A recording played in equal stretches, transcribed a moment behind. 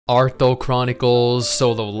Artho Chronicles,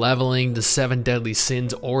 Solo Leveling, The 7 Deadly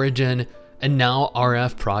Sins Origin, and now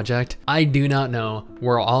RF Project. I do not know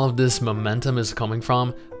where all of this momentum is coming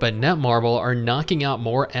from, but Netmarble are knocking out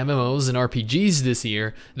more MMOs and RPGs this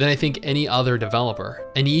year than I think any other developer.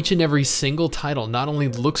 And each and every single title not only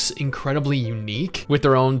looks incredibly unique with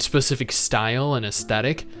their own specific style and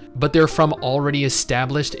aesthetic, but they're from already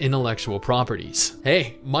established intellectual properties.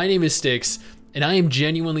 Hey, my name is STIX, and I am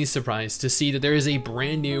genuinely surprised to see that there is a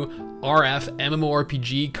brand new RF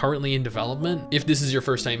MMORPG currently in development. If this is your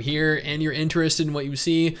first time here and you're interested in what you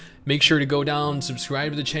see, make sure to go down,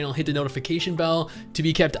 subscribe to the channel, hit the notification bell to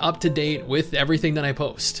be kept up to date with everything that I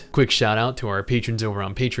post. Quick shout out to our patrons over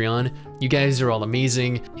on Patreon. You guys are all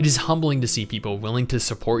amazing. It is humbling to see people willing to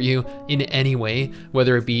support you in any way,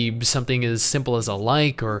 whether it be something as simple as a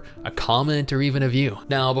like or a comment or even a view.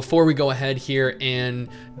 Now, before we go ahead here and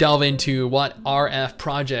delve into what RF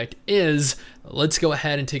Project is, let's go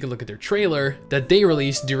ahead and take a look at their trailer that they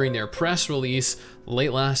released during their press release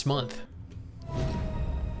late last month.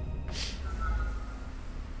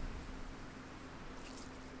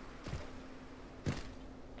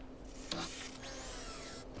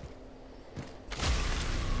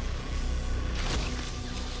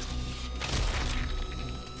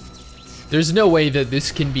 There's no way that this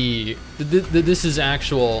can be, this is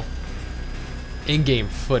actual in-game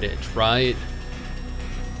footage, right?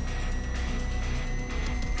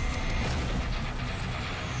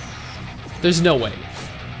 There's no way.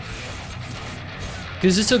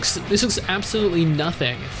 Because this looks absolutely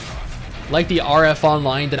nothing like the RF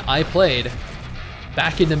Online that I played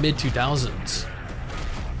back in the mid-2000s.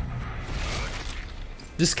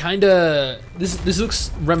 This this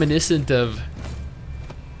looks reminiscent of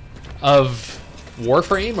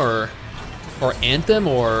Warframe or Anthem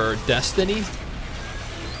or Destiny.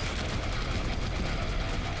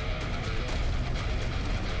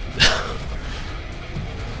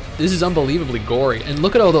 This is unbelievably gory, and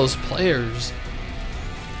look at all those players.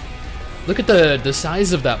 Look at the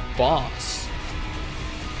size of that boss.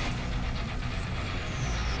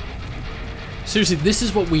 Seriously, this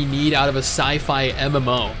is what we need out of a sci-fi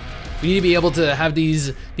MMO. We need to be able to have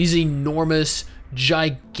these enormous,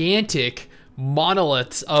 gigantic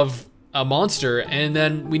monoliths of a monster, and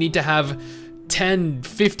then we need to have 10,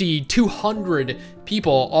 50, 200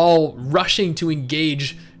 people all rushing to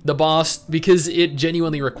engage the boss because it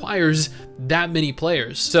genuinely requires that many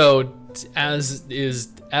players. So, as is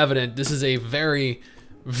evident, this is a very,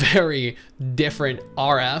 very different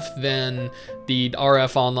RF than the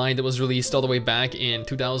RF Online that was released all the way back in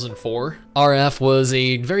 2004. RF was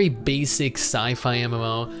a very basic sci-fi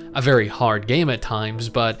MMO, a very hard game at times,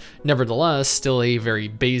 but nevertheless still a very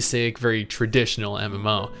basic, very traditional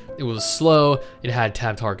MMO. It was slow, it had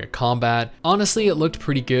tab target combat. Honestly, it looked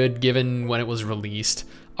pretty good given when it was released.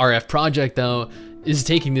 RF Project, though, is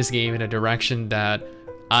taking this game in a direction that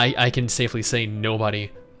I can safely say nobody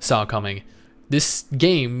saw coming. This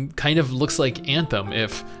game kind of looks like Anthem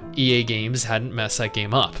if EA Games hadn't messed that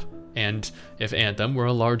game up, and if Anthem were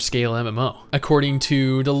a large-scale MMO. According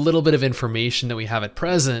to the little bit of information that we have at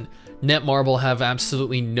present, Netmarble have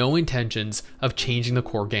absolutely no intentions of changing the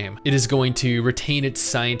core game. It is going to retain its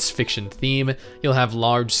science fiction theme. You'll have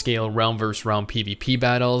large-scale realm versus realm PvP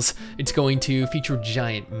battles. It's going to feature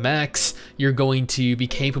giant mechs. You're going to be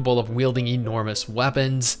capable of wielding enormous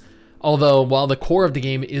weapons. Although, while the core of the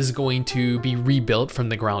game is going to be rebuilt from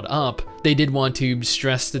the ground up, they did want to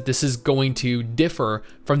stress that this is going to differ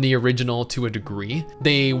from the original to a degree.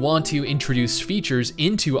 They want to introduce features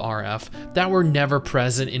into RF that were never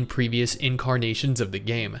present in previous incarnations of the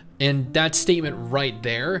game. And that statement right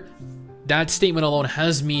there, that statement alone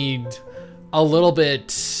has me a little bit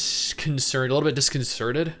concerned, a little bit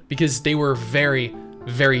disconcerted, because they were very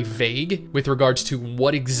vague with regards to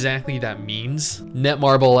what exactly that means.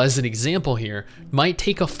 Netmarble, as an example here, might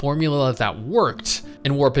take a formula that worked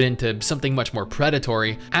and warp it into something much more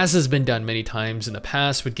predatory, as has been done many times in the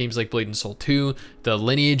past with games like Blade and Soul 2, the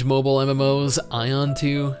Lineage mobile MMOs, Ion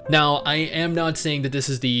 2. Now, I am not saying that this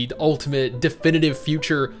is the ultimate definitive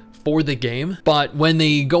future for the game, but when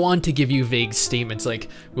they go on to give you vague statements like,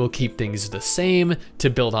 we'll keep things the same to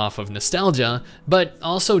build off of nostalgia, but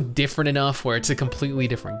also different enough where it's a completely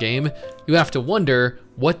different game, you have to wonder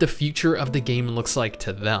what the future of the game looks like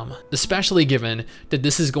to them, especially given that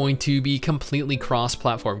this is going to be completely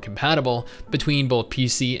cross-platform compatible between both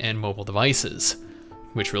PC and mobile devices,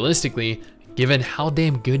 which realistically, given how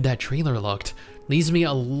damn good that trailer looked, leaves me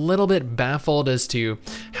a little bit baffled as to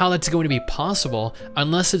how that's going to be possible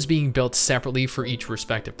unless it's being built separately for each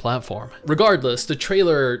respective platform. Regardless, the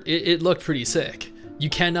trailer, it looked pretty sick. You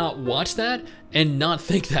cannot watch that and not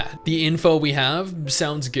think that. The info we have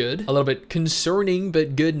sounds good, a little bit concerning,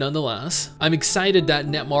 but good nonetheless. I'm excited that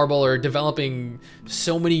Netmarble are developing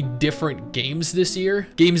so many different games this year,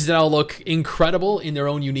 games that all look incredible in their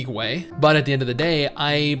own unique way. But at the end of the day,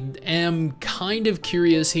 I am kind of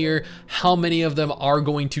curious here how many of them are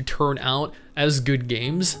going to turn out as good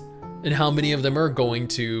games, and how many of them are going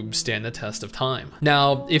to stand the test of time.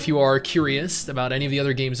 Now, if you are curious about any of the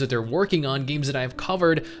other games that they're working on, games that I've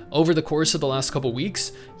covered over the course of the last couple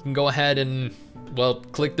weeks, you can go ahead and, well,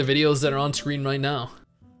 click the videos that are on screen right now.